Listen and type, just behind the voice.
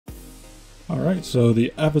Alright, so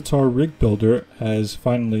the Avatar Rig Builder has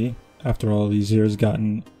finally, after all these years,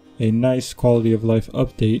 gotten a nice quality of life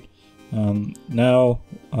update. Now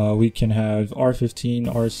we can have R15,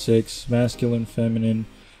 R6, masculine, feminine.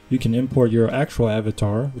 You can import your actual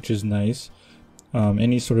avatar, which is nice.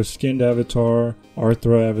 Any sort of skinned avatar,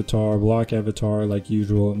 Arthro avatar, block avatar like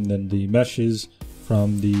usual, and then the meshes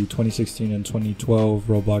from the 2016 and 2012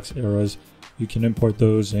 Roblox eras, you can import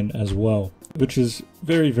those in as well, which is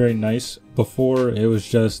very, very nice. Before it was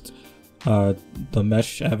just the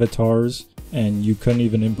mesh avatars and you couldn't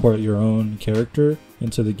even import your own character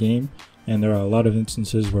into the game, and there are a lot of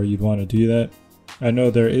instances where you'd want to do that. I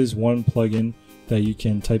know there is one plugin that you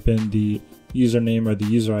can type in the username or the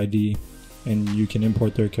user ID and you can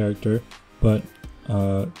import their character, but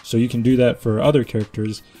so you can do that for other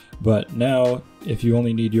characters, but now if you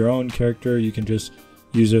only need your own character, you can just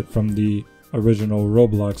use it from the original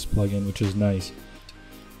Roblox plugin, which is nice.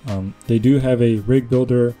 They do have a rig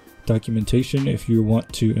builder documentation if you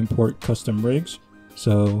want to import custom rigs,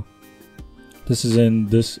 so this is in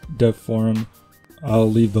this dev forum. I'll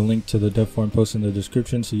leave the link to the dev forum post in the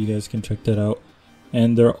description so you guys can check that out.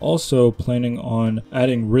 And they're also planning on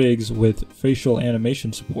adding rigs with facial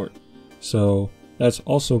animation support, so that's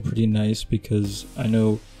also pretty nice because I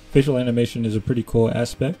know facial animation is a pretty cool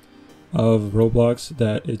aspect of Roblox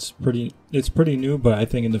that it's pretty new, but I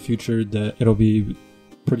think in the future that it'll be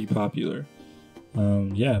pretty popular.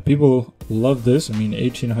 Yeah, people love this. I mean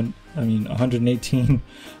 118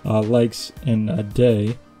 likes in a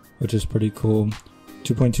day, which is pretty cool.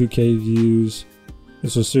 2.2k views.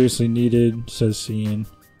 This was seriously needed, says Cian.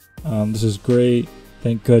 This is great,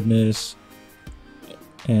 thank goodness.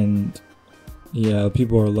 And yeah,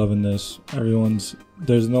 people are loving this.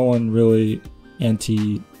 There's no one really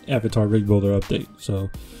anti Avatar Rig Builder update. So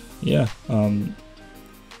yeah,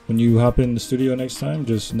 when you hop in the studio next time,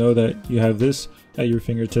 just know that you have this at your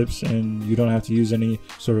fingertips and you don't have to use any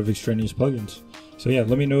sort of extraneous plugins. So yeah,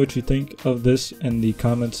 let me know what you think of this in the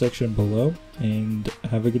comment section below, and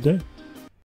have a good day.